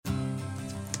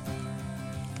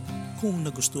Kung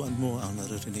nagustuhan mo ang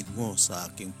naririnig mo sa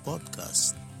aking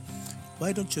podcast,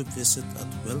 why don't you visit at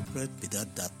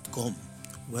wellbredbidad.com.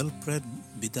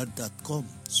 wellbredbidad.com,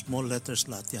 small letters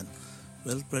lahat yan.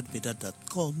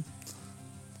 wellbredbidad.com,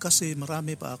 kasi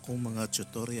marami pa akong mga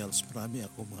tutorials, marami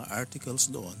akong mga articles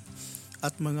doon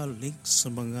at mga links sa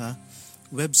mga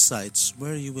websites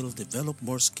where you will develop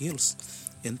more skills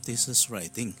in thesis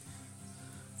writing.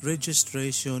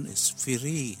 Registration is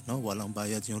free, no? Walang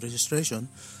bayad yung registration.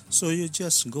 So you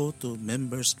just go to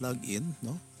members login,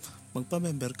 no?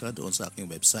 Magpa-member ka doon sa aking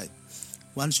website.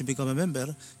 Once you become a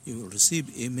member, you will receive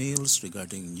emails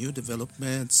regarding new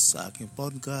developments sa aking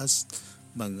podcast,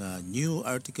 mga new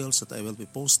articles that I will be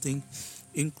posting,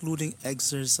 including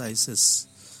exercises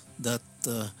that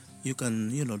you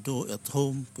can, do at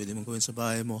home. Pwede mong gawin sa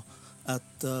bahay mo at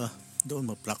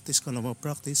doon mag-practice ka na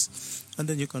mag-practice, and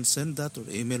then you can send that or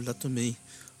email that to me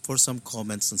for some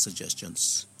comments and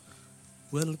suggestions.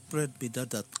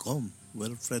 wellbredbidad.com,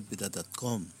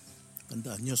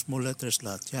 Tandaan nyo, small letters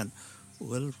lahat yan.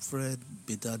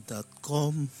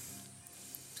 wellbredbidad.com,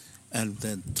 and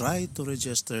then try to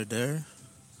register there.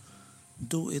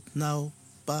 Do it now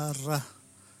para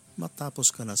matapos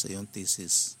ka na sa iyong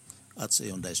thesis at sa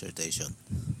iyong dissertation.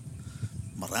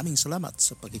 Maraming salamat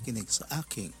sa pakikinig sa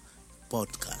aking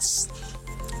podcast.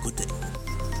 Good day.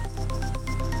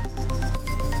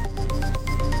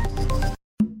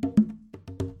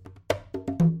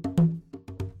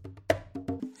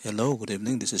 Hello, good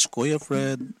evening. This is Kuya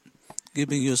Fred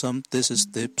giving you some thesis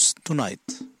tips tonight.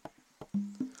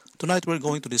 Tonight we're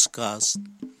going to discuss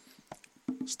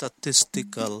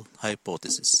statistical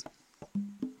hypothesis.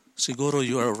 Siguro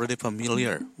you are already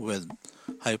familiar with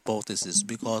hypothesis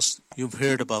because you've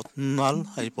heard about null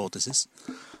hypothesis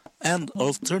and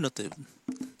alternative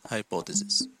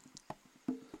hypothesis.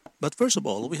 But first of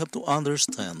all, we have to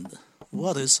understand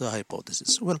what is a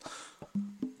hypothesis. Well,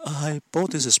 a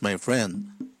hypothesis, my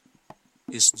friend,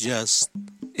 is just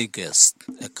a guess,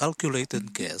 a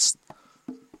calculated guess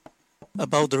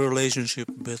about the relationship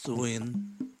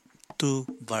between two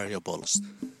variables.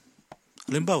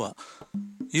 Halimbawa,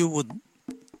 you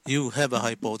have a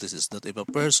hypothesis that if a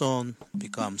person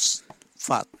becomes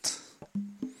fat,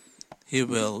 he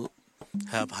will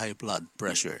have high blood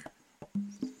pressure.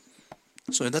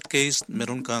 So in that case,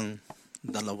 meron kang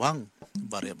dalawang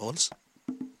variables.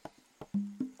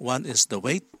 One is the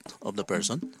weight of the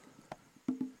person,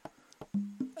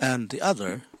 and the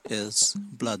other is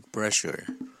blood pressure.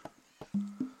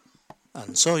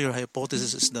 And so your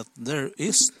hypothesis is that there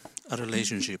is a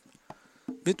relationship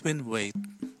between weight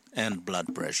and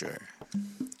blood pressure.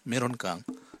 Meron kang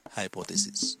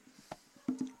hypothesis.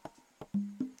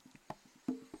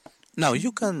 Now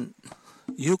you can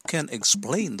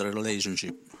explain the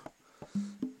relationship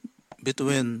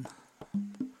between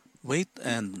weight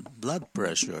and blood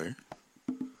pressure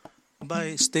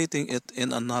by stating it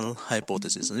in a null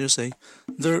hypothesis. And you say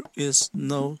there is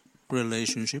no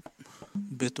relationship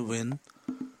between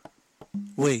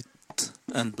weight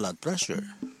and blood pressure.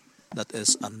 That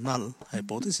is a null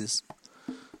hypothesis.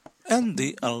 And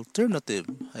the alternative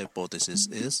hypothesis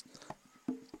is,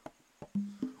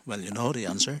 well, you know the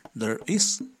answer. There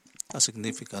is a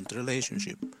significant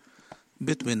relationship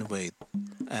between weight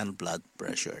and blood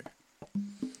pressure.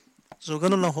 So,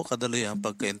 ganun lang ho kadali ang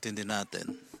pagkaintindi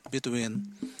natin between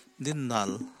the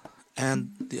null and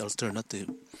the alternative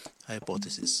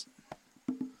hypothesis.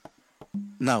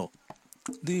 Now,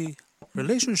 the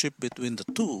relationship between the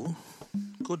two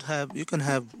you can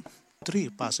have three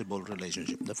possible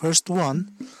relationships. The first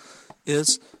one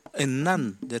is a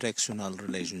non-directional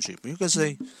relationship. You can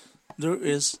say there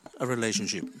is a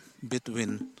relationship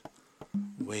between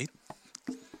weight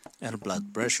and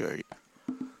blood pressure.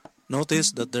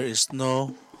 Notice that there is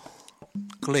no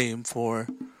claim for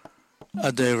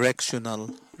a directional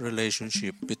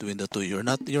relationship between the two. You're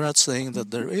not saying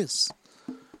that there is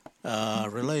a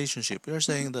relationship. You're just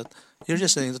saying that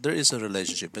there is a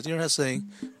relationship, but you're not saying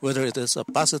whether it is a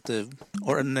positive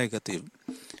or a negative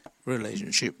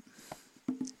relationship.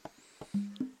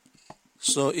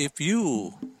 So if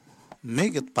you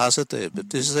make it positive,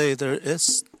 if you say there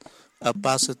is a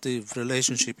positive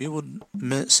relationship, you would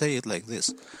say it like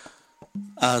this: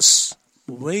 as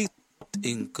weight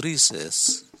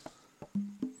increases,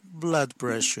 blood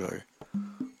pressure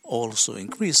also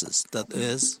increases. That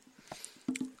is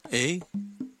a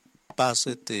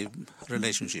positive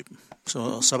relationship.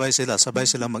 So sabay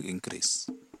sila mag-increase.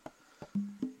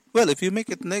 Well, if you make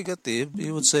it negative,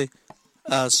 you would say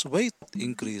as weight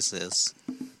increases,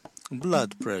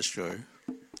 blood pressure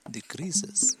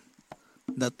decreases.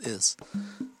 That is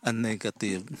a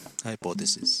negative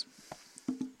hypothesis.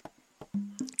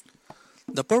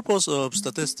 The purpose of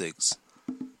statistics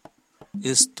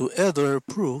is to either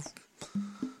prove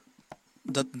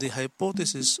that the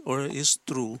hypothesis or is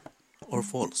true or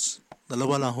false.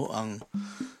 Dalawa lang ho ang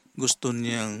gusto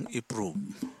niyang i-prove.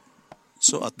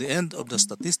 So at the end of the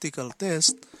statistical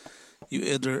test, you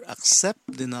either accept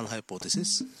the null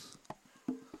hypothesis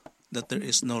that there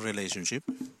is no relationship,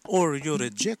 or you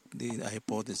reject the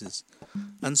hypothesis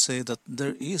and say that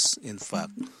there is in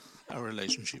fact a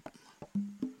relationship.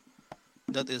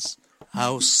 That is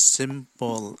how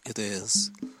simple it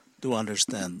is to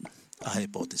understand a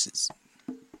hypothesis.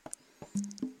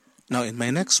 Now, in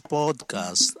my next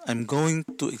podcast, I'm going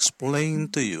to explain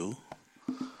to you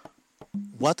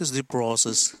what is the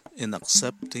process in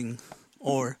accepting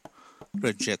or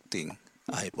rejecting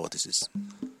a hypothesis.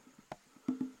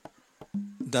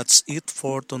 That's it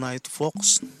for tonight,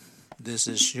 folks. This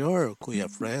is your Kuya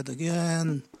Fred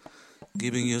again,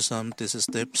 giving you some thesis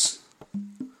tips.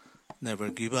 Never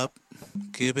give up.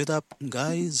 Keep it up,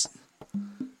 guys.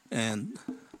 And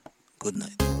good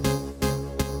night.